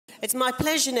It's my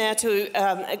pleasure now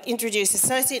to introduce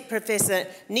Associate Professor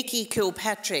Nicky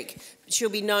Kilpatrick.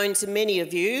 She'll be known to many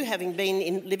of you, having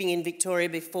been living in Victoria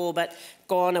before, but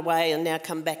gone away and now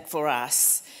come back for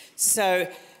us. So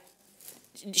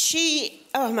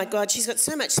oh my God, she's got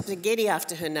so much spaghetti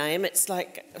after her name. It's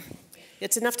like,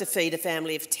 it's enough to feed a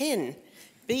family of 10.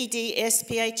 BDS,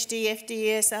 PhD,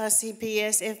 FDS,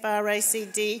 RCPS,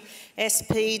 FRACD,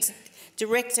 SPEDS,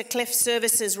 Director, Cleft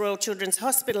Services, Royal Children's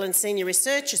Hospital and Senior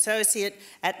Research Associate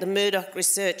at the Murdoch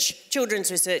Children's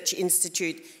Research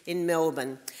Institute in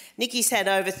Melbourne. Nicky's had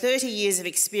over 30 years of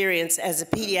experience as a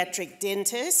paediatric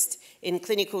dentist in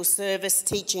clinical service,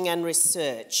 teaching and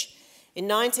research. In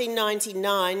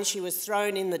 1999, she was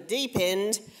thrown in the deep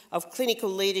end of clinical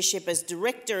leadership as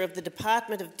Director of the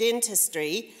Department of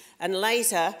Dentistry and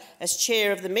later as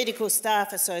Chair of the Medical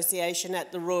Staff Association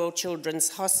at the Royal Children's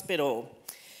Hospital.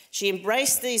 She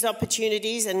embraced these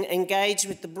opportunities and engaged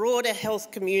with the broader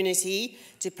health community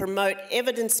to promote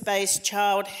evidence-based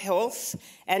child health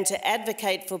and to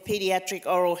advocate for paediatric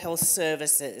oral health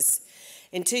services.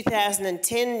 In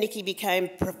 2010, Nicky became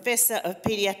Professor of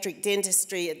Paediatric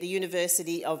Dentistry at the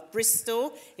University of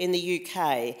Bristol in the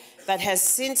UK, but has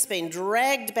since been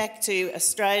dragged back to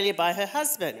Australia by her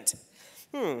husband.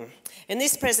 In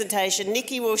this presentation,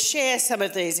 Nicky will share some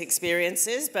of these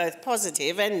experiences, both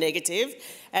positive and negative,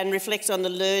 and reflect on the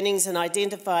learnings and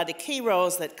identify the key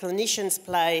roles that clinicians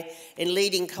play in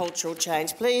leading cultural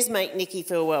change. Please make Nicky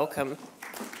feel welcome.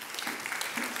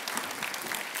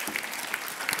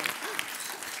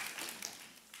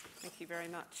 Thank you very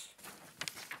much.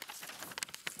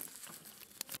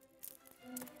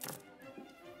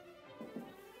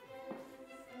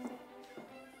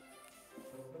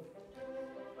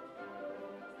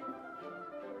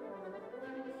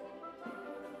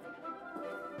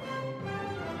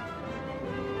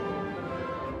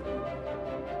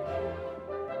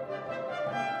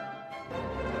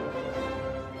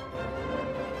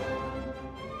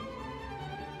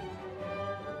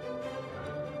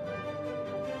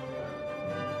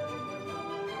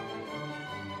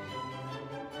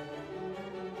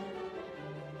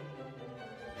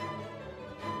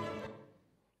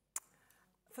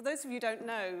 For those of you who don't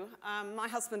know, my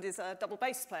husband is a double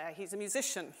bass player. He's a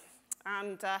musician.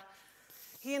 And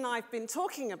he and I have been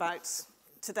talking about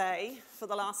today for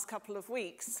the last couple of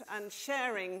weeks and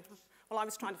sharing, well, I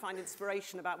was trying to find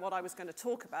inspiration about what I was going to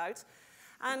talk about.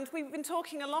 And we've been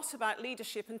talking a lot about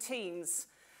leadership and teams.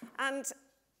 And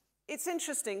it's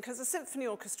interesting because a symphony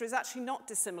orchestra is actually not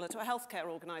dissimilar to a healthcare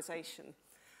organisation.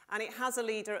 And it has a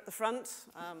leader at the front.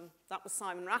 That was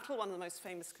Simon Rattle, one of the most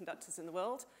famous conductors in the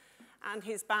world, and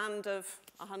his band of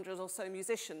 100 or so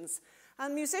musicians.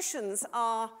 And musicians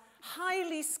are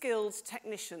highly skilled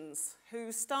technicians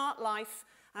who start life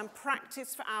and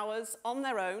practice for hours on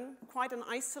their own, quite an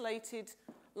isolated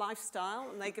lifestyle,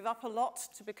 and they give up a lot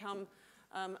to become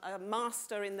a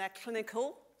master in their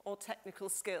clinical or technical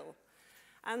skill.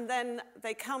 And then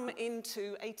they come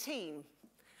into a team.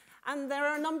 And there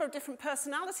are a number of different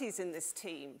personalities in this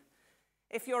team.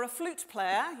 If you're a flute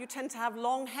player, you tend to have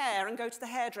long hair and go to the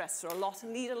hairdresser a lot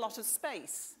and need a lot of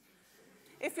space.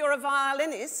 If you're a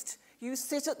violinist, you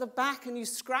sit at the back and you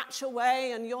scratch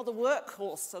away and you're the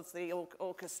workhorse of the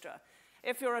orchestra.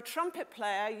 If you're a trumpet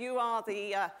player, you are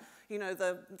the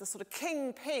sort of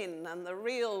kingpin and the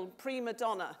real prima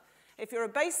donna. If you're a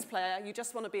bass player, you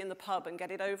just want to be in the pub and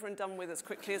get it over and done with as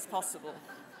quickly as possible.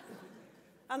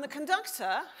 And the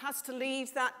conductor has to lead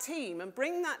that team and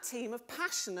bring that team of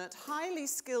passionate, highly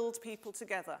skilled people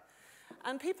together.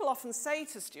 And people often say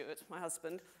to Stuart, my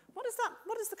husband, what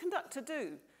does the conductor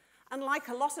do? And like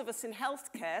a lot of us in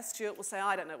healthcare, Stuart will say,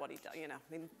 I don't know what he does,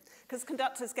 because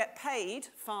conductors get paid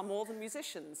far more than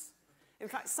musicians. In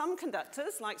fact, some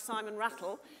conductors, like Simon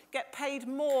Rattle, get paid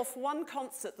more for one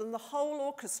concert than the whole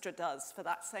orchestra does for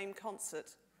that same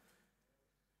concert.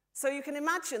 So you can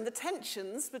imagine the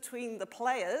tensions between the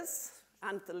players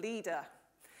and the leader.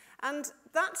 And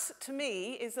that, to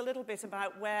me, is a little bit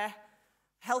about where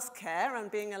healthcare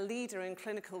and being a leader a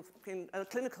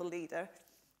clinical leader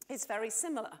is very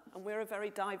similar. And we're a very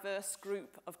diverse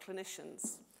group of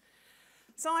clinicians.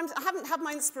 So I haven't had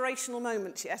my inspirational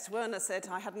moment yet. Werner said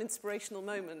I had an inspirational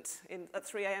moment at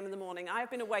 3 a.m. in the morning. I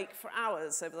have been awake for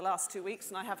hours over the last 2 weeks,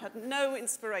 and I have had no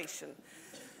inspiration.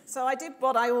 So I did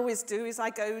what I always do, is I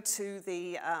think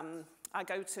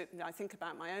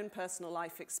about my own personal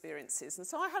life experiences. And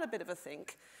so I had a bit of a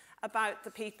think about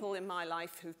the people in my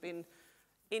life who've been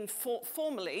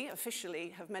formally,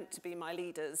 officially, have meant to be my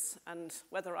leaders and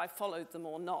whether I followed them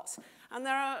or not. And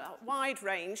there are a wide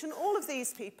range, and all of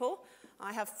these people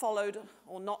I have followed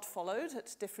or not followed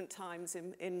at different times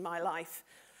in my life.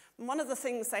 And one of the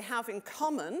things they have in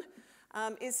common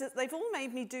is that they've all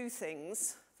made me do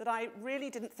things that I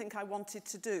really didn't think I wanted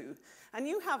to do. And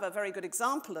you have a very good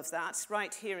example of that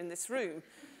right here in this room,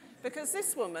 because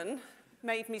this woman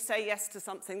made me say yes to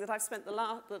something that I've spent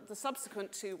the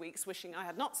subsequent 2 weeks wishing I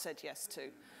had not said yes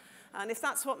to. And if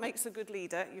that's what makes a good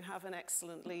leader, you have an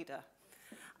excellent leader.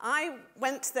 I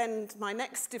went then, my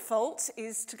next default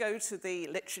is to go to the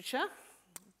literature,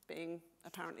 being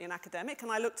apparently an academic,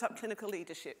 and I looked up clinical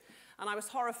leadership. And I was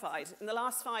horrified. In the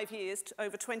last 5 years,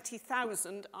 over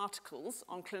 20,000 articles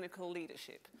on clinical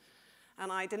leadership.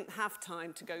 And I didn't have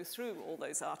time to go through all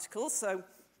those articles, so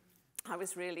I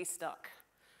was really stuck.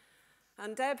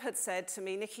 And Deb had said to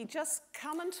me, Nicky, just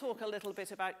come and talk a little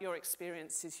bit about your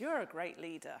experiences. You're a great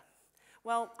leader.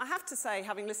 Well, I have to say,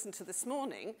 having listened to this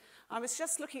morning, I was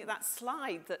just looking at that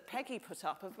slide that Peggy put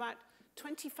up of about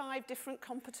 25 different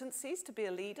competencies to be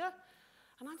a leader.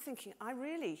 And I'm thinking,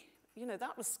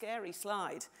 that was a scary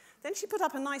slide. Then she put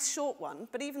up a nice short one,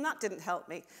 but even that didn't help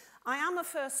me. I am a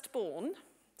firstborn,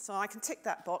 so I can tick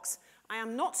that box. I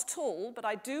am not tall, but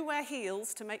I do wear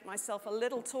heels to make myself a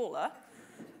little taller.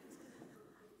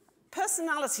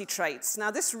 Personality traits. Now,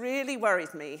 this really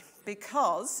worried me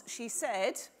because she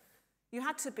said you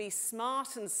had to be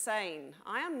smart and sane.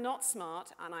 I am not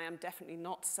smart, and I am definitely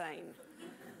not sane.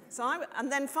 And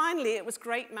then finally, it was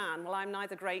great man. Well, I'm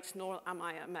neither great nor am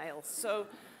I a male. So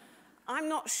I'm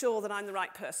not sure that I'm the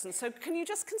right person. So can you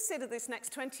just consider this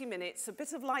next 20 minutes a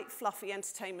bit of light, fluffy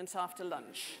entertainment after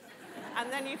lunch? And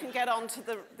then you can get on to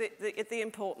the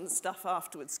important stuff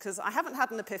afterwards, because I haven't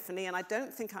had an epiphany, and I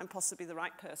don't think I'm possibly the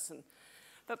right person.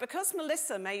 But because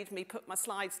Melissa made me put my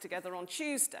slides together on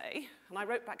Tuesday, and I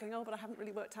wrote back going, oh, but I haven't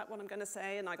really worked out what I'm going to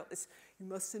say, and I got this, you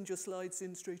must send your slides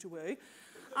in straight away.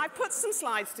 I put some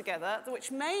slides together which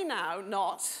may now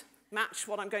not match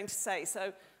what I'm going to say.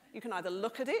 So you can either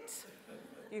look at it,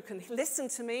 you can listen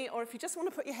to me, or if you just want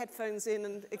to put your headphones in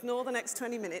and ignore the next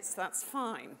 20 minutes, that's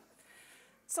fine.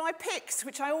 So I picked,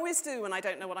 which I always do when I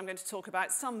don't know what I'm going to talk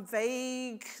about, some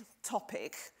vague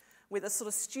topic with a sort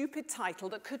of stupid title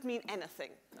that could mean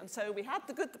anything. And so we had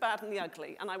the good, the bad, and the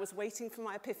ugly, and I was waiting for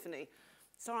my epiphany.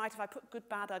 It's all right, if I put good,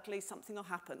 bad, ugly, something will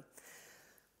happen.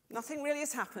 Nothing really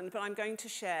has happened, but I'm going to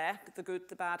share the good,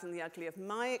 the bad, and the ugly of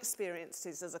my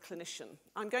experiences as a clinician.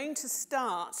 I'm going to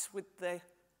start with the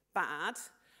bad,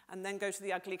 and then go to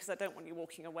the ugly, because I don't want you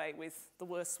walking away with the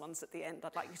worst ones at the end.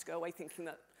 I'd like you to go away thinking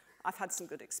that I've had some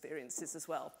good experiences as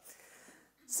well.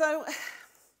 So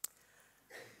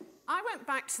I went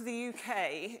back to the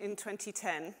UK in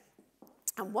 2010,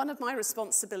 and one of my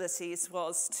responsibilities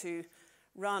was to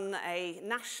run a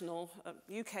national,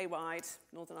 UK-wide,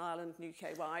 Northern Ireland,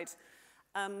 UK-wide,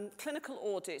 clinical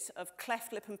audit of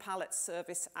cleft lip and palate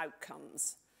service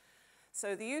outcomes.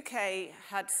 So the UK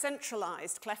had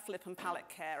centralised cleft lip and palate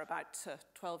care about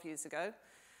 12 years ago,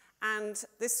 and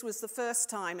this was the first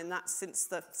time since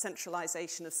the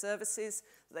centralisation of services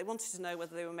that they wanted to know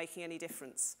whether they were making any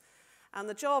difference. And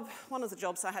one of the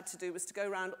jobs I had to do was to go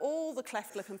around all the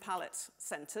cleft lip and palate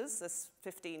centres, there's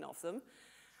 15 of them,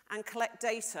 and collect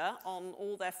data on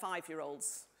all their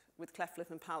 5-year-olds with cleft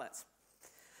lip and palate.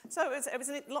 So it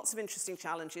was lots of interesting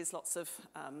challenges, lots of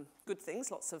good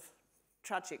things, lots of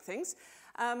tragic things.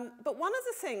 But one of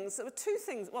the things, there were two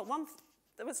things, well,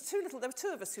 there were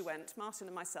two of us who went, Martin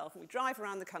and myself, and we drive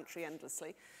around the country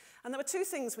endlessly. And there were two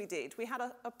things we did. We had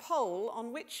a poll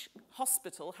on which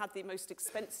hospital had the most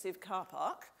expensive car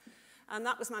park, and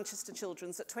that was Manchester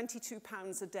Children's at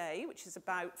 £22 a day, which is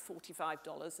about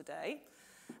 $45 a day.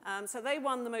 So they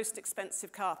won the most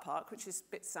expensive car park, which is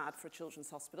a bit sad for a children's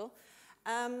hospital.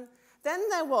 Then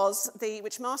there was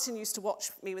which Martin used to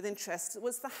watch me with interest,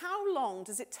 was the how long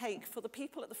does it take for the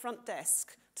people at the front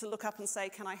desk to look up and say,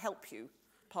 can I help you,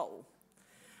 poll.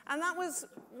 And that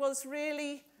was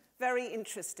really very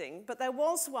interesting, but there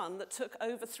was one that took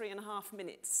over 3.5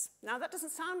 minutes. Now, that doesn't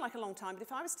sound like a long time, but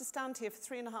if I was to stand here for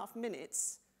 3.5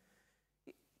 minutes,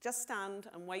 just stand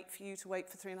and wait for you to wait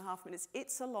for 3.5 minutes,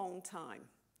 it's a long time.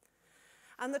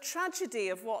 And the tragedy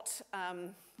of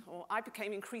I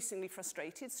became increasingly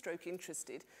frustrated, stroke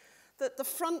interested, that the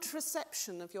front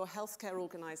reception of your healthcare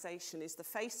organisation is the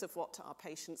face of what our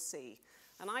patients see.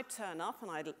 And I turn up,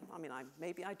 and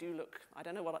maybe I do look, I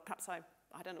don't know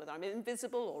whether I'm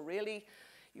invisible or really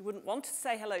you wouldn't want to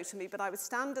say hello to me, but I would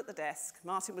stand at the desk.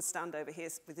 Martin would stand over here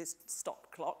with his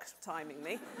stop clock timing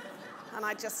me. And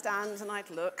I'd just stand and I'd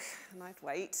look and I'd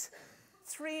wait.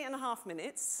 3.5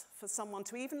 minutes for someone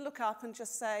to even look up and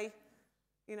just say,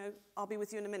 I'll be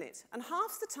with you in a minute. And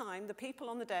half the time, the people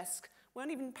on the desk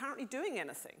weren't even apparently doing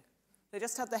anything. They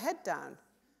just had their head down,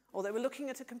 or they were looking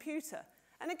at a computer.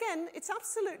 And again, it's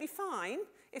absolutely fine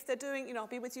If they're doing, you know, I'll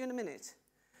be with you in a minute.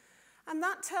 And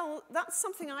that's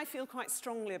something I feel quite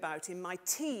strongly about in my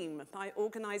team, my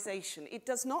organisation. It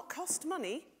does not cost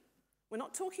money. We're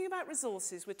not talking about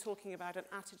resources, we're talking about an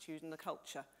attitude and a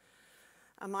culture.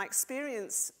 And my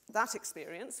experience, that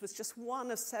experience, was just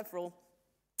one of several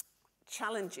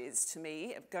challenges to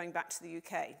me going back to the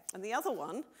UK. And the other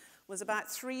one was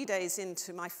about 3 days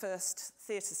into my first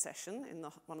theatre session in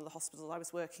one of the hospitals I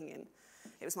was working in.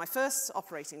 It was my first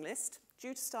operating list,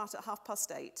 due to start at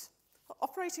 8:30.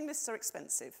 Operating lists are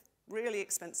expensive, really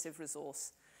expensive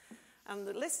resource. And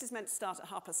the list is meant to start at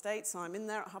 8:30, so I'm in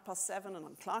there at 7:30 and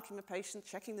I'm clerking my patients,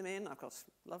 checking them in. I've got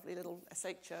a lovely little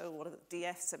SHO, or whatever,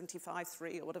 DF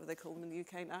 75-3, or whatever they call them in the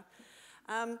UK now.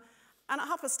 And at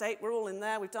 8:30, we're all in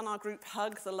there. We've done our group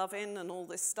hug, the love-in, and all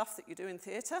this stuff that you do in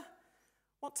theatre.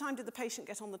 What time did the patient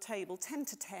get on the table? 10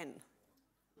 to 10.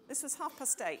 This was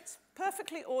 8:30.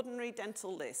 Perfectly ordinary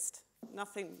dental list,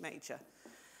 nothing major.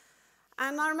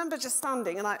 And I remember just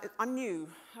standing, and I'm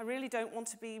new. I really don't want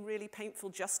to be really painful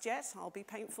just yet. I'll be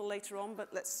painful later on,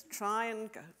 but let's try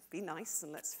and be nice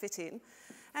and let's fit in.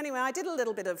 Anyway, I did a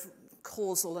little bit of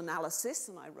causal analysis,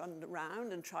 and I ran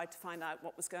around and tried to find out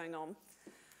what was going on.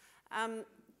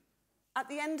 At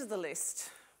the end of the list,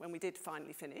 when we did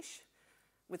finally finish,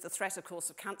 with the threat, of course,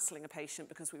 of cancelling a patient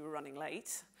because we were running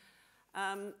late,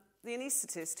 the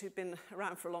anaesthetist, who'd been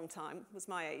around for a long time, was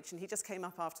my age, and he just came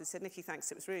up after and said, "Nicky,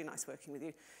 thanks, it was really nice working with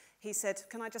you." He said,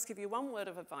 "Can I just give you one word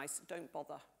of advice? Don't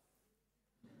bother."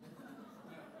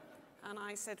 And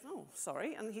I said, "Oh,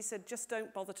 sorry." And he said, "Just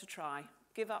don't bother to try.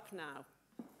 Give up now."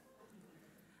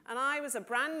 And I was a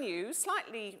brand new,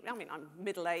 I'm a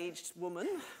middle-aged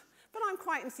woman, but I'm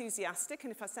quite enthusiastic,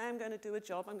 and if I say I'm going to do a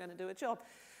job, I'm going to do a job.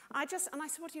 And I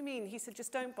said, "What do you mean?" He said,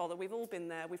 "Just don't bother. We've all been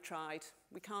there. We've tried.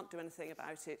 We can't do anything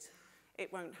about it.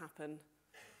 It won't happen.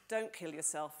 Don't kill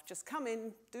yourself. Just come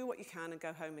in, do what you can, and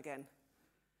go home again."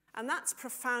 And that's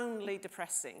profoundly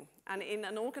depressing. And in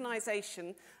an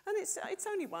organisation, and it's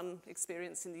only one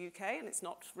experience in the UK, and it's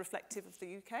not reflective of the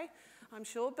UK, I'm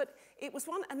sure, but it was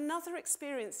another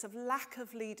experience of lack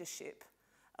of leadership,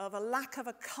 of a lack of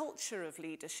a culture of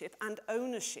leadership and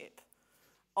ownership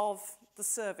of the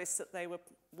service that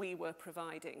we were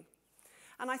providing.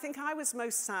 And I think I was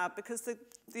most sad because the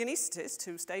anaesthetist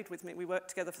who stayed with me, we worked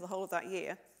together for the whole of that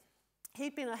year,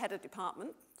 he'd been a head of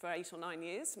department for 8 or 9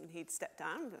 years, and he'd stepped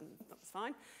down, and that was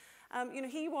fine. You know,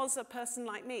 he was a person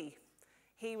like me.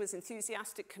 He was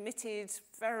enthusiastic, committed,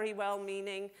 very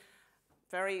well-meaning,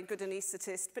 very good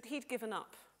anaesthetist, but he'd given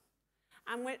up.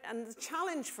 And the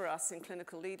challenge for us in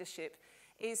clinical leadership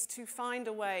is to find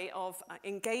a way of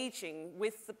engaging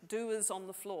with the doers on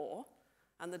the floor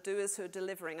and the doers who are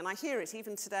delivering. And I hear it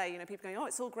even today, you know, people going, "Oh,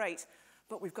 it's all great,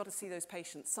 but we've got to see those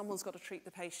patients. Someone's got to treat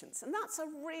the patients." And that's a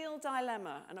real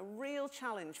dilemma and a real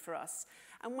challenge for us.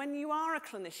 And when you are a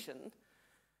clinician,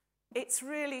 it's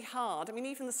really hard. I mean,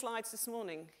 even the slides this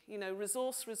morning, you know,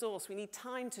 resource. We need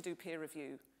time to do peer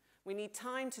review. We need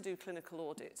time to do clinical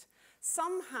audit.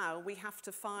 Somehow we have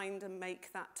to find and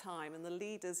make that time, and the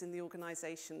leaders in the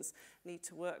organisations need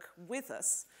to work with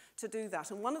us to do that.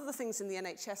 And one of the things in the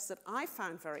NHS that I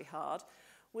found very hard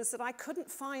was that I couldn't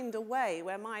find a way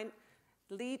where my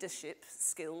leadership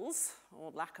skills, or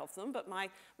lack of them, but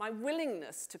my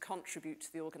willingness to contribute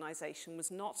to the organisation was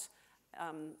not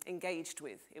engaged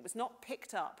with. It was not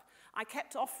picked up. I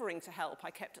kept offering to help.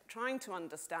 I kept trying to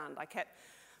understand. I kept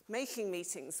making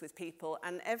meetings with people,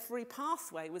 and every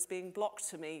pathway was being blocked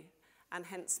to me, and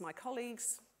hence my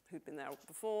colleagues, who'd been there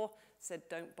before, said,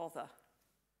 "Don't bother."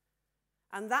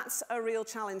 And that's a real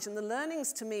challenge, and the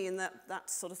learnings to me in that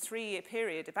sort of 3-year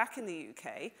period back in the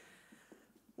UK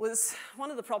was,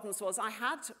 one of the problems was I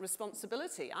had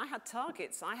responsibility, I had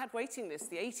targets, I had waiting lists.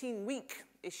 The 18-week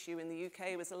issue in the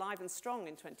UK was alive and strong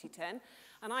in 2010,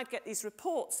 and I'd get these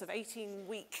reports of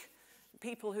 18-week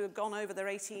people who had gone over their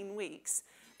 18 weeks,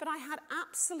 but I had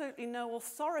absolutely no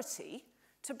authority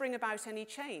to bring about any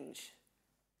change.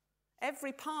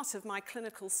 Every part of my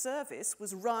clinical service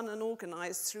was run and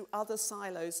organised through other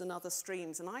silos and other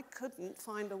streams, and I couldn't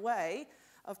find a way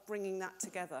of bringing that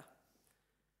together.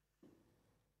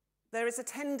 There is a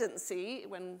tendency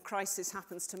when crisis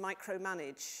happens to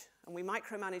micromanage, and we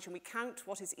micromanage and we count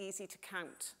what is easy to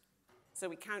count. So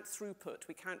we count throughput,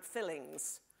 we count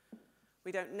fillings.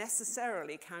 We don't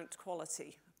necessarily count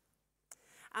quality.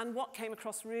 And what came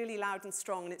across really loud and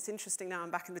strong, and it's interesting now I'm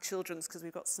back in the children's because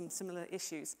we've got some similar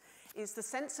issues, is the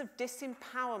sense of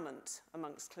disempowerment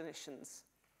amongst clinicians,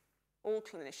 all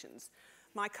clinicians.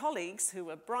 My colleagues who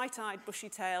were bright-eyed,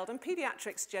 bushy-tailed, and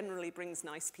paediatrics generally brings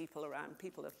nice people around.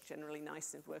 People are generally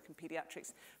nice who work in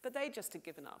paediatrics, but they just had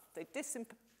given up.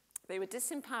 They They were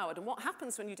disempowered. And what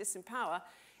happens when you disempower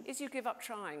is you give up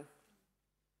trying.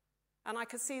 And I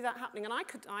could see that happening. And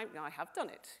I have done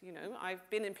it. You know, I've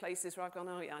been in places where I've gone,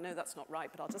 oh yeah, I know that's not right,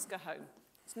 but I'll just go home.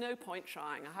 There's no point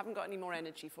trying. I haven't got any more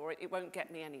energy for it. It won't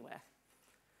get me anywhere.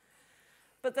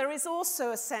 But there is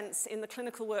also a sense in the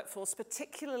clinical workforce,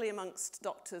 particularly amongst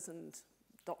doctors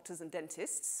and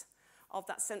dentists, of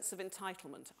that sense of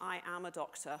entitlement. I am a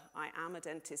doctor, I am a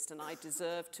dentist, and I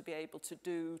deserve to be able to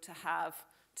do, to have,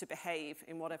 to behave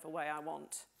in whatever way I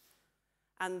want.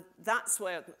 And that's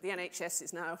where the NHS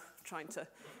is now trying to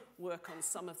work on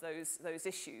some of those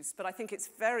issues. But I think it's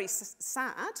very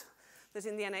sad that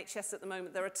in the NHS at the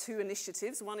moment there are two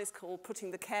initiatives. One is called Putting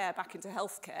the Care Back into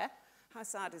Healthcare. How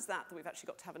sad is that we've actually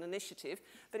got to have an initiative?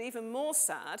 But even more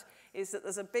sad is that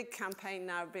there's a big campaign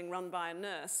now being run by a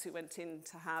nurse who went in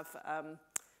to have,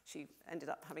 she ended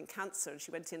up having cancer, and she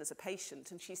went in as a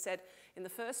patient, and she said in the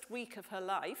first week of her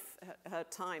life, her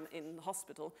time in the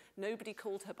hospital, nobody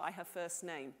called her by her first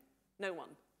name. No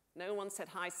one. No one said,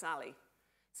 "Hi, Sally."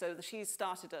 So she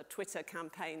started a Twitter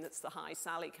campaign that's the Hi,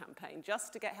 Sally campaign,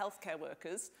 just to get healthcare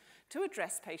workers to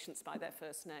address patients by their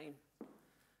first name.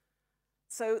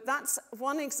 So that's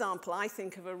one example, I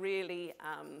think, of a really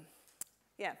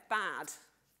bad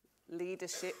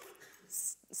leadership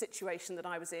situation that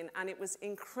I was in, and it was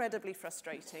incredibly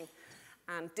frustrating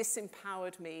and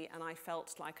disempowered me, and I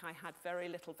felt like I had very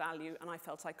little value, and I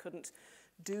felt I couldn't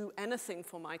do anything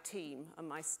for my team and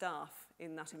my staff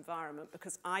in that environment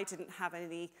because I didn't have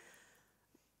any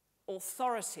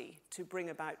authority to bring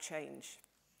about change.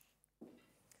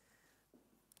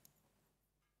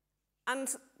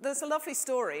 And there's a lovely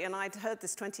story, and I'd heard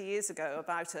this 20 years ago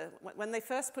about when they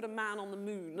first put a man on the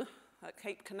moon at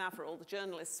Cape Canaveral, the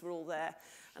journalists were all there,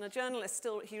 and a journalist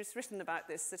he was written about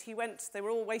this, that they were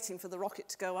all waiting for the rocket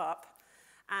to go up,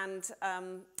 and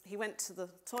he went to the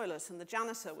toilet, and the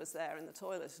janitor was there in the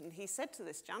toilet, and he said to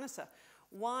this janitor,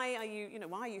 why are you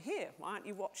here? Why aren't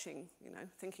you watching,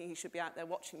 thinking he should be out there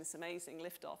watching this amazing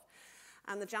liftoff?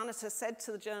 And the janitor said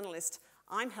to the journalist,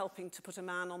 I'm helping to put a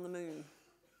man on the moon.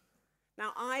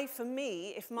 Now, for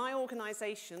me, if my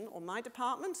organisation or my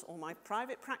department or my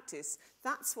private practice,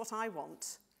 that's what I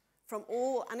want from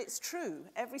all, and it's true,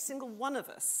 every single one of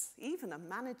us, even a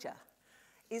manager,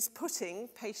 is putting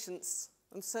patients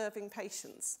and serving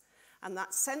patients. And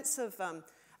that sense of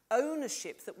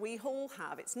ownership that we all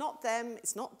have, it's not them,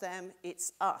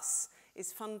 it's us,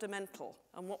 is fundamental.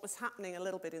 And what was happening a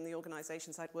little bit in the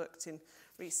organisations I'd worked in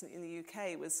recently in the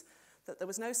UK was that there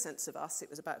was no sense of us. It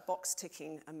was about box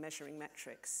ticking and measuring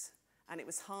metrics. And it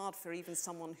was hard for even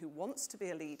someone who wants to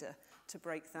be a leader to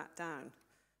break that down.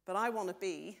 But I want to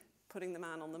be putting the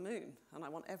man on the moon, and I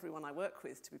want everyone I work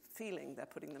with to be feeling they're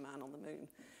putting the man on the moon.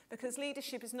 Because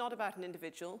leadership is not about an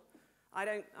individual.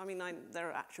 There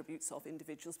are attributes of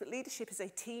individuals, but leadership is a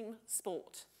team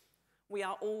sport. We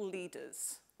are all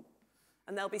leaders.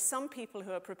 And there'll be some people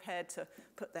who are prepared to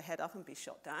put their head up and be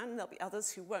shot down, and there'll be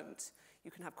others who won't. You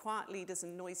can have quiet leaders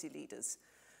and noisy leaders,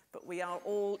 but we are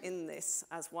all in this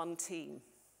as one team.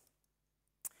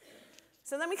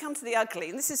 So then we come to the ugly,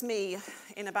 and this is me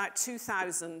in about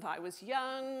 2000. I was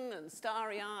young and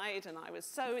starry-eyed, and I was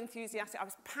so enthusiastic. I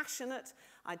was passionate.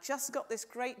 I just got this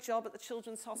great job at the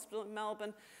Children's Hospital in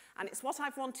Melbourne, and it's what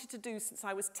I've wanted to do since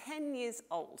I was 10 years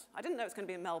old. I didn't know it was going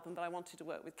to be in Melbourne, but I wanted to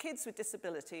work with kids with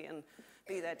disability and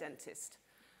be their dentist.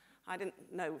 I didn't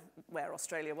know where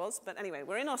Australia was, but anyway,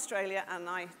 we're in Australia, and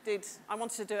I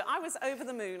wanted to do it. I was over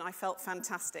the moon. I felt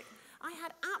fantastic. I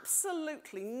had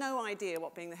absolutely no idea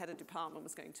what being the head of department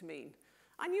was going to mean.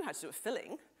 I knew how to do a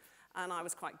filling, and I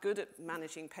was quite good at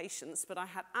managing patients, but I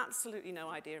had absolutely no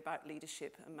idea about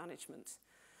leadership and management.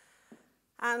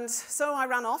 And so I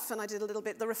ran off, and I did a little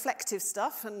bit the reflective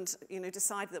stuff, and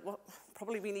decided that what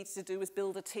probably we needed to do was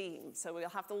build a team. So we'll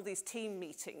have all these team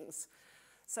meetings.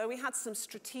 So we had some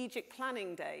strategic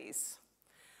planning days.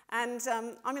 And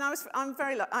I'm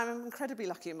incredibly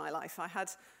lucky in my life. I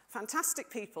had fantastic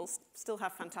people, still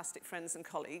have fantastic friends and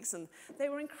colleagues, and they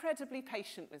were incredibly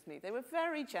patient with me. They were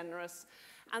very generous,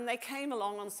 and they came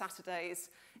along on Saturdays.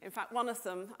 In fact, one of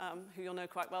them, who you'll know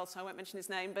quite well, so I won't mention his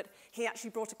name, but he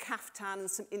actually brought a caftan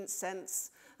and some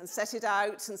incense and set it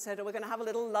out and said, oh, we're going to have a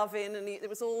little love-in, and it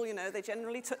was all, they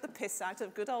generally took the piss out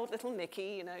of good old little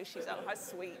Nikki, she's, oh, how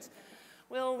sweet.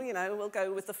 We'll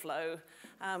go with the flow.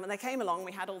 And they came along,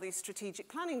 we had all these strategic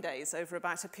planning days over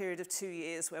about a period of 2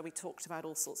 years where we talked about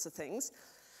all sorts of things.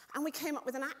 And we came up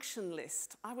with an action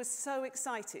list. I was so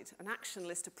excited, an action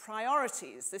list of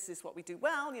priorities. This is what we do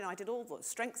well. I did all the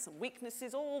strengths and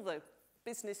weaknesses, all the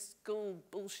business school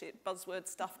bullshit buzzword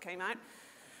stuff came out.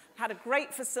 Had a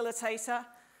great facilitator.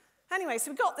 Anyway,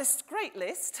 so we got this great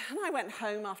list, and I went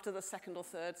home after the second or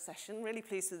third session, really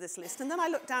pleased with this list, and then I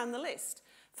looked down the list.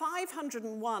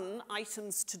 501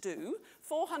 items to do,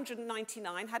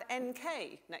 499 had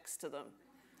NK next to them,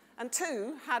 and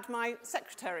 2 had my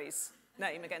secretary's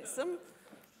name against them,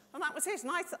 and that was it.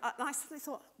 And I suddenly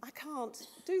thought, I can't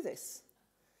do this.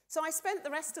 So I spent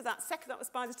the rest of that that was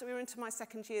by the time we were into my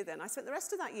second year then, I spent the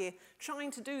rest of that year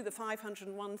trying to do the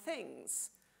 501 things.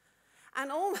 And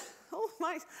all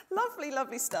my lovely,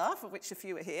 lovely staff, of which a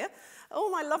few are here, all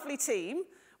my lovely team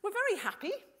were very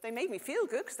happy. They made me feel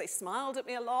good because they smiled at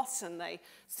me a lot and they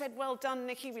said, well done,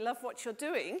 Nicky, we love what you're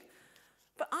doing.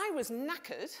 But I was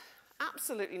knackered,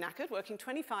 absolutely knackered, working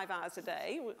 25 hours a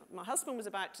day. My husband was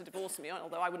about to divorce me,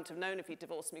 although I wouldn't have known if he'd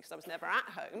divorced me because I was never at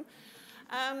home.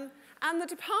 And the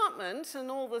department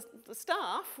and all the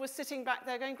staff were sitting back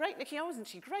there going, great, Nicky, oh, isn't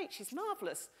she great? She's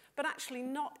marvellous. But actually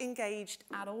not engaged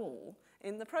at all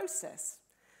in the process.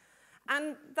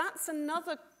 And that's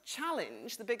another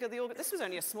challenge, the bigger the this was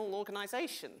only a small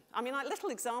organisation. I mean, like, little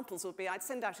examples would be I'd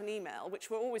send out an email, which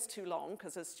were always too long,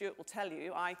 because as Stuart will tell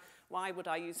you, why would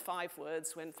I use 5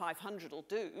 words when 500 will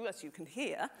do, as you can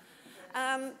hear?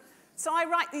 So I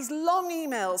write these long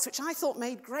emails, which I thought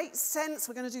made great sense.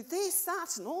 We're going to do this,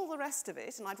 that, and all the rest of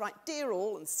it. And I'd write dear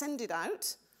all and send it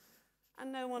out.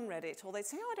 And no one read it. Or they'd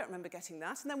say, oh, I don't remember getting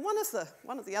that. And then one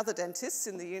of the other dentists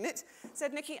in the unit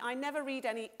said, Nicky, I never read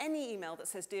any email that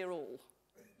says dear all,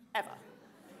 ever.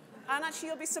 And actually,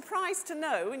 you'll be surprised to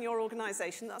know in your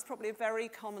organisation that's probably a very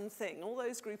common thing. All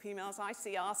those group emails, I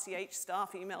see RCH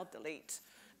staff email, delete,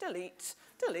 delete,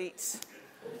 delete.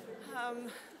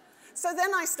 So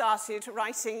then I started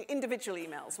writing individual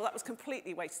emails. Well, that was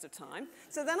completely waste of time.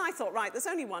 So then I thought, right, there's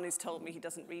only one who's told me he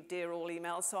doesn't read dear all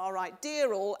emails, so I'll write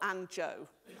dear all and Joe.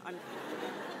 I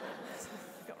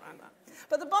got around that.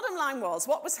 But the bottom line was,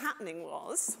 what was happening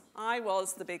was, I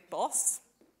was the big boss.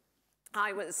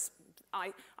 I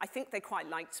think they quite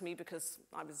liked me because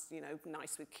I was,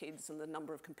 nice with kids and the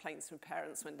number of complaints from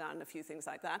parents went down and a few things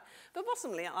like that. But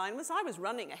bottom line was I was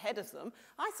running ahead of them.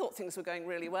 I thought things were going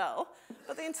really well,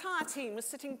 but the entire team was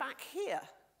sitting back here,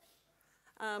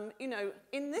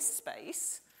 in this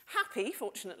space, happy,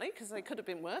 fortunately, because they could have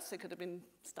been worse. They could have been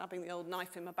stabbing the old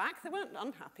knife in my back. They weren't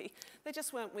unhappy. They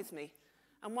just weren't with me.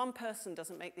 And one person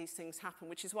doesn't make these things happen,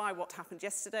 which is why what happened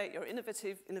yesterday at your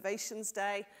Innovations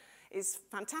Day is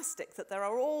fantastic, that there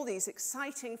are all these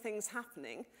exciting things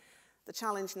happening. The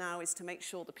challenge now is to make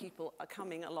sure the people are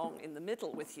coming along in the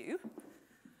middle with you,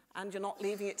 and you're not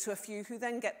leaving it to a few who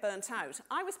then get burnt out.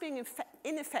 I was being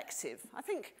ineffective. I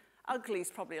think ugly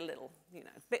is probably a little,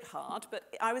 bit hard, but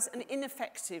I was an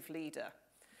ineffective leader.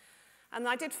 And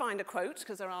I did find a quote,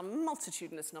 because there are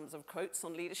multitudinous numbers of quotes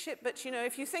on leadership, but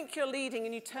if you think you're leading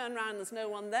and you turn around and there's no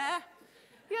one there,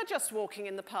 you're just walking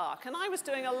in the park. And I was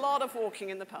doing a lot of walking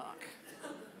in the park.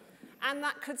 And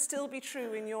that could still be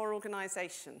true in your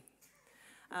organisation.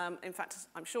 In fact,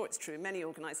 I'm sure it's true in many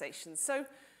organisations. So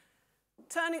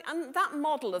and that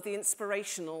model of the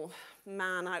inspirational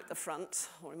man out the front,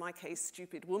 or in my case,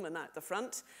 stupid woman out the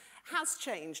front, has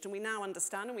changed. And we now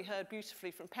understand, and we heard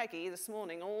beautifully from Peggy this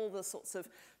morning, all the sorts of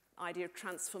idea of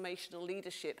transformational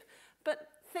leadership. But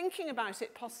thinking about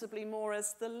it possibly more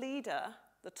as the leader,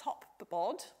 the top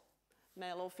bod,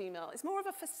 male or female, is more of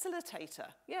a facilitator.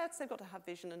 Yes, they've got to have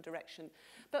vision and direction,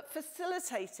 but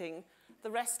facilitating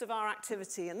the rest of our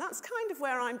activity. And that's kind of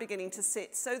where I'm beginning to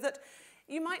sit, so that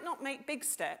you might not make big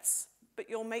steps, but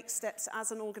you'll make steps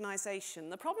as an organisation.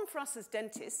 The problem for us as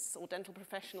dentists or dental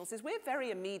professionals is we're very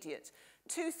immediate.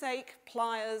 Toothache,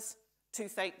 pliers,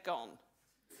 toothache gone.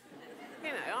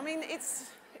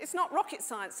 It's not rocket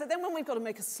science. So then when we've got to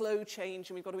make a slow change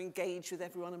and we've got to engage with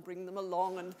everyone and bring them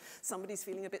along and somebody's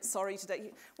feeling a bit sorry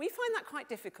today, we find that quite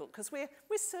difficult because we're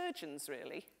surgeons,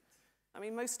 really. I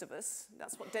mean, most of us,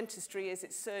 that's what dentistry is,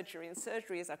 it's surgery, and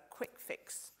surgery is a quick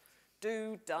fix.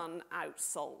 Do, done, out,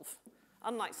 solve.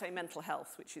 Unlike, say, mental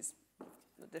health, which is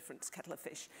a different kettle of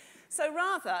fish. So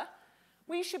rather,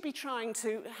 we should be trying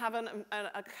to have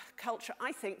a culture,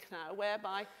 I think now,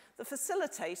 whereby the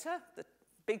facilitator, the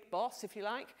big boss, if you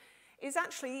like, is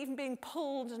actually even being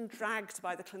pulled and dragged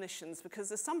by the clinicians,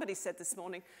 because as somebody said this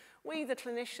morning, we, the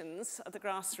clinicians at the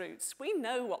grassroots, we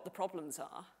know what the problems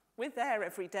are. We're there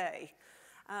every day.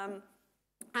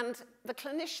 And the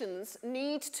clinicians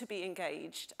need to be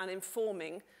engaged and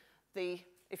informing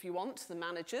if you want, the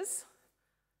managers,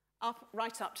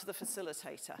 right up to the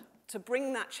facilitator, to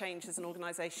bring that change as an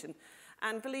organisation.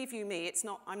 And believe you me,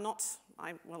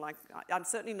 I'm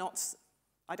certainly not,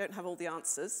 I don't have all the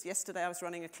answers. Yesterday I was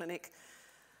running a clinic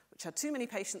which had too many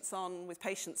patients on, with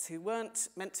patients who weren't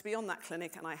meant to be on that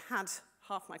clinic, and I had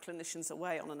half my clinicians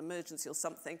away on an emergency or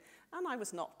something, and I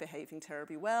was not behaving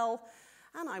terribly well,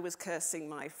 and I was cursing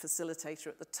my facilitator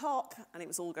at the top, and it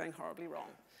was all going horribly wrong.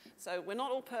 So we're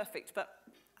not all perfect, but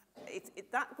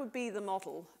that would be the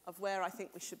model of where I think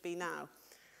we should be now.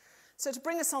 So to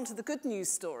bring us on to the good news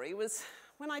story was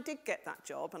when I did get that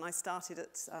job, and I started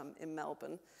in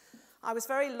Melbourne, I was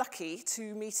very lucky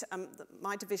to meet,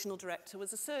 my divisional director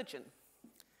was a surgeon.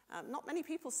 Not many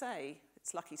people say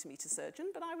it's lucky to meet a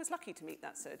surgeon, but I was lucky to meet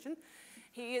that surgeon.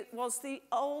 He was the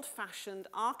old-fashioned,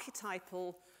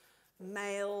 archetypal,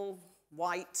 male,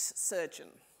 white surgeon.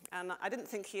 And I didn't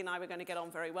think he and I were going to get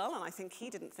on very well, and I think he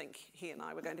didn't think he and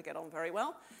I were going to get on very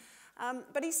well.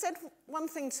 But he said one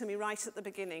thing to me right at the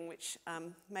beginning, which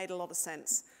made a lot of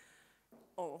sense.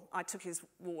 Or I took his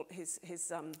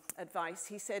advice.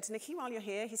 He said, Nicky, while you're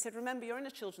here, he said, remember, you're in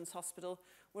a children's hospital.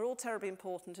 We're all terribly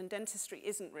important, and dentistry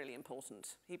isn't really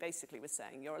important. He basically was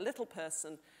saying, you're a little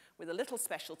person with a little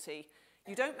specialty.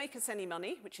 You don't make us any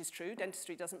money, which is true.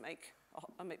 Dentistry doesn't make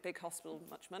a big hospital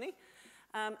much money.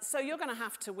 So you're going to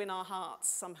have to win our hearts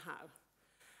somehow.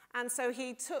 And so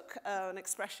he took an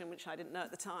expression, which I didn't know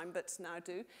at the time, but now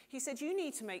do. He said, you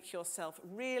need to make yourself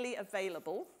really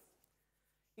available.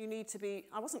 You need to be,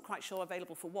 I wasn't quite sure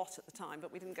available for what at the time,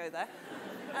 but we didn't go there.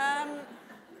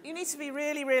 You need to be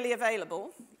really, really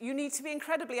available. You need to be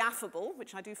incredibly affable,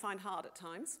 which I do find hard at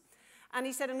times. And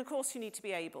he said, and of course, you need to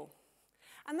be able.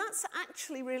 And that's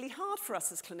actually really hard for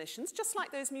us as clinicians, just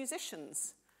like those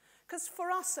musicians. Because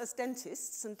for us as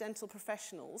dentists and dental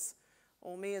professionals,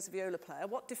 or me as a viola player,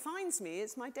 what defines me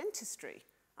is my dentistry.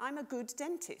 I'm a good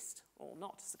dentist, or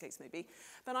not, as the case may be,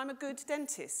 but I'm a good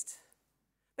dentist.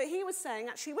 But he was saying,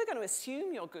 actually, we're going to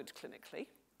assume you're good clinically,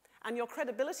 and your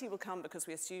credibility will come because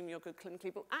we assume you're good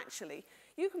clinically, but actually,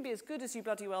 you can be as good as you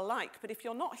bloody well like, but if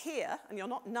you're not here and you're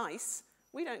not nice,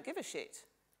 we don't give a shit.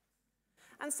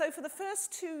 And so for the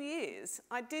first 2 years,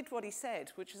 I did what he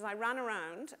said, which is I ran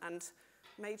around and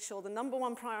made sure the number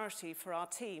one priority for our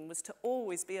team was to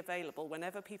always be available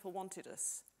whenever people wanted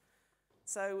us.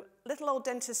 So little old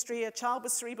dentistry, a child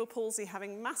with cerebral palsy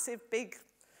having massive, big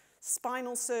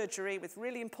spinal surgery with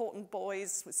really important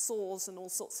boys with sores and all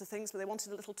sorts of things, but they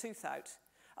wanted a little tooth out.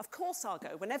 Of course I'll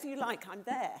go. Whenever you like, I'm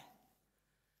there.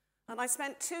 And I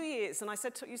spent 2 years, and I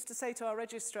used to say to our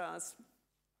registrars,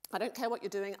 I don't care what you're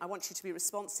doing, I want you to be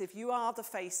responsive. You are the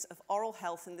face of oral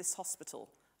health in this hospital.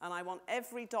 And I want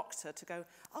every doctor to go,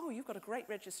 oh, you've got a great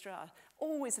registrar,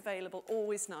 always available,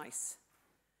 always nice.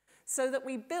 So that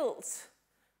we built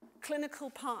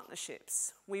clinical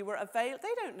partnerships. We were available.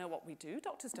 They don't know what we do.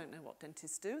 Doctors don't know what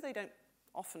dentists do. They don't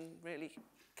often really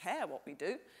care what we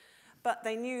do. But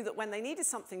they knew that when they needed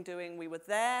something doing, we were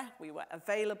there, we were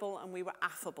available, and we were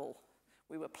affable.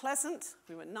 We were pleasant,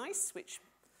 we were nice, which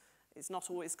is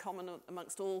not always common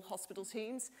amongst all hospital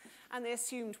teams, and they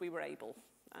assumed we were able.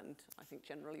 And I think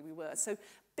generally we were. So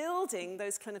building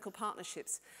those clinical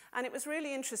partnerships. And it was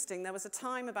really interesting. There was a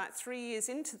time about 3 years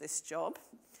into this job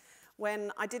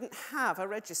when I didn't have a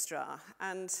registrar.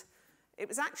 And it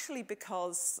was actually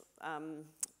because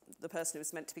the person who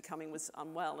was meant to be coming was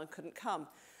unwell and couldn't come.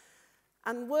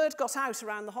 And word got out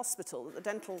around the hospital that the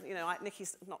dental,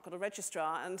 Nicky's not got a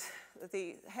registrar. And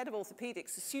the head of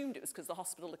orthopedics assumed it was because the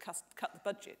hospital had cut the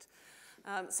budget.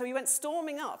 So he went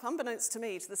storming up, unbeknownst to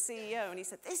me, to the CEO, and he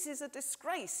said, this is a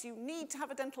disgrace. You need to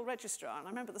have a dental registrar. And I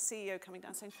remember the CEO coming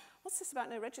down saying, what's this about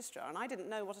no registrar? And I didn't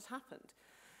know what had happened.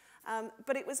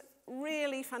 But it was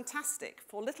really fantastic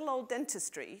for little old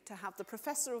dentistry to have the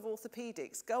professor of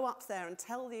orthopedics go up there and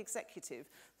tell the executive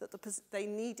that they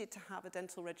needed to have a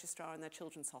dental registrar in their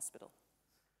children's hospital.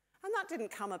 And that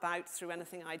didn't come about through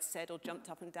anything I'd said or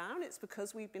jumped up and down. It's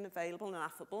because we've been available and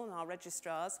affable, and our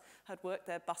registrars had worked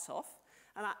their butt off.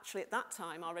 And actually, at that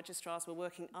time, our registrars were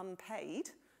working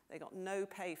unpaid. They got no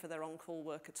pay for their on-call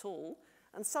work at all.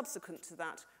 And subsequent to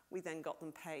that, we then got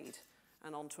them paid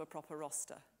and onto a proper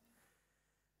roster.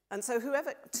 And so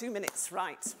 2 minutes,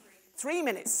 right. 3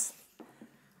 minutes.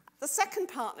 The second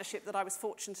partnership that I was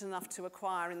fortunate enough to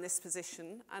acquire in this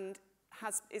position, and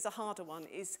is a harder one,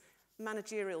 is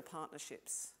managerial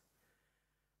partnerships.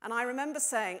 And I remember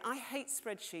saying, I hate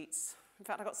spreadsheets. In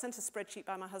fact, I got sent a spreadsheet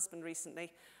by my husband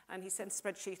recently, and he sent a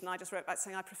spreadsheet, and I just wrote back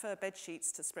saying, I prefer bed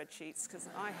sheets to spreadsheets, because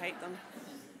I hate them.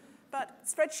 But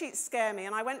spreadsheets scare me,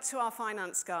 and I went to our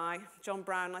finance guy, John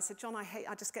Brown, and I said, John, I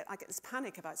get this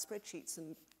panic about spreadsheets,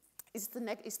 and is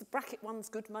the bracket ones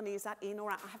good money? Is that in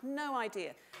or out? I have no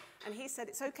idea. And he said,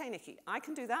 it's okay, Nicky, I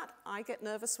can do that. I get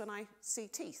nervous when I see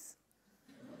teeth.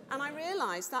 And I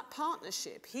realized that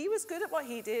partnership, he was good at what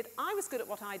he did, I was good at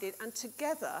what I did, and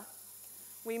together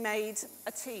we made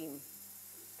a team.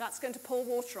 That's going to pour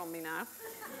water on me now.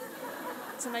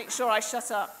 to make sure I shut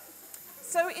up.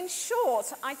 So in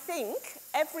short, I think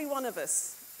every one of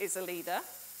us is a leader.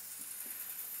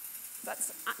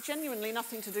 That's genuinely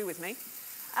nothing to do with me.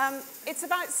 It's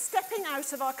about stepping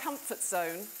out of our comfort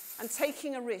zone and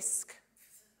taking a risk.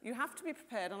 You have to be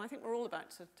prepared, and I think we're all about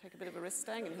to take a bit of a risk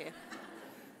staying in here.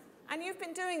 And you've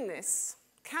been doing this.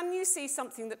 Can you see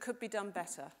something that could be done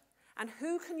better? And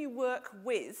who can you work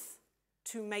with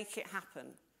to make it happen?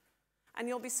 And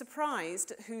you'll be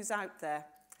surprised at who's out there.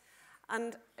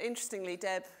 And interestingly,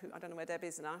 Deb, I don't know where Deb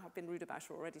is now, I've been rude about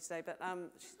her already today, but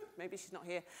maybe she's not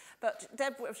here. But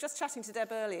Deb, I was just chatting to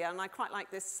Deb earlier, and I quite like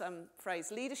this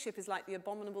phrase, leadership is like the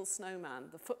abominable snowman.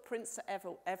 The footprints are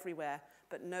everywhere,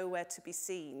 but nowhere to be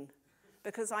seen.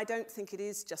 Because I don't think it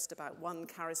is just about one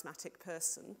charismatic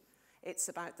person. It's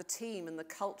about the team and the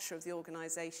culture of the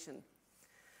organisation.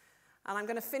 And I'm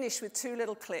going to finish with 2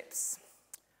 little clips.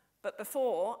 But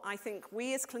before, I think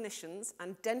we as clinicians,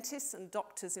 and dentists and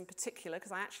doctors in particular,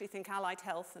 because I actually think allied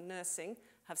health and nursing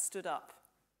have stood up.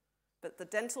 But the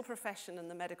dental profession and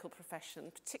the medical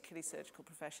profession, particularly surgical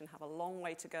profession, have a long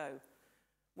way to go.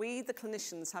 We, the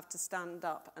clinicians, have to stand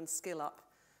up and skill up.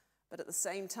 But at the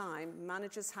same time,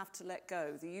 managers have to let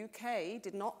go. The UK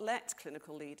did not let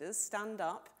clinical leaders stand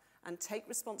up and take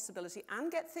responsibility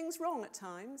and get things wrong at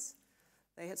times.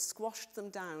 They had squashed them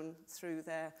down through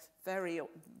their very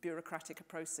bureaucratic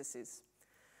processes.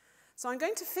 So I'm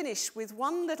going to finish with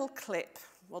one little clip,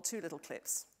 well, 2 little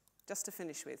clips, just to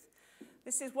finish with.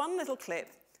 This is one little clip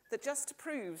that just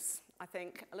proves, I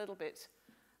think, a little bit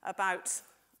about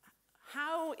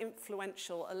how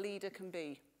influential a leader can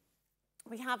be.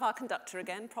 We have our conductor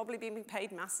again, probably being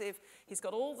paid massive. He's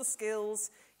got all the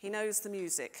skills. He knows the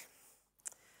music.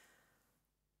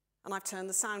 And I've turned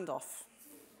the sound off.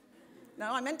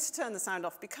 No, I meant to turn the sound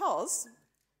off because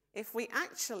if we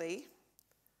actually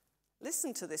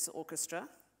listen to this orchestra,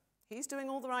 he's doing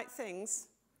all the right things.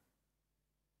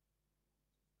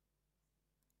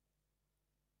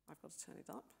 I've got to turn it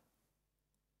up.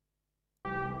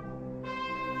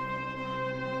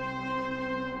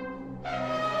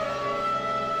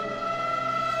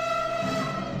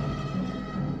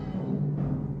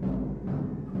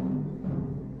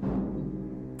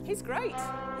 He's great.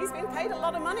 He's been paid a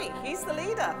lot of money. He's the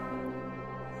leader.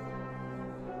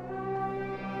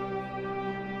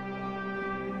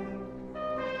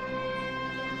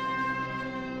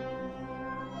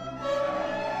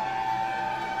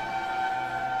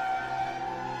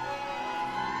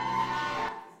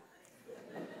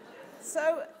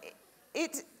 So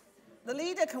the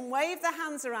leader can wave their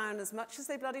hands around as much as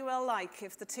they bloody well like.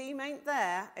 If the team ain't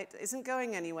there, it isn't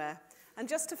going anywhere. And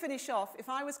just to finish off, if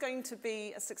I was going to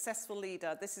be a successful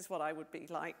leader, this is what I would be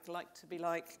like to be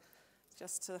like,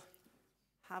 just to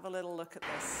have a little look at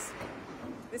this.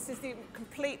 This is the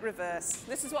complete reverse.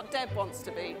 This is what Deb wants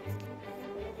to be.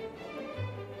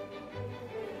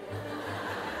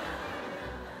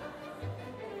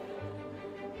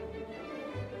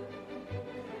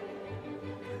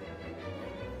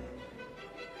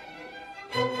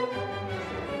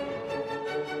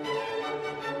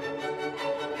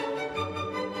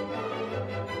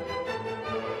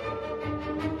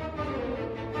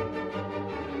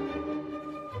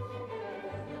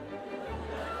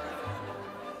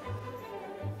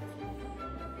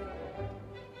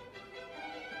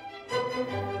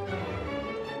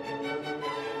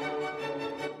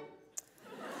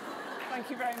 Thank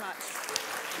you very much.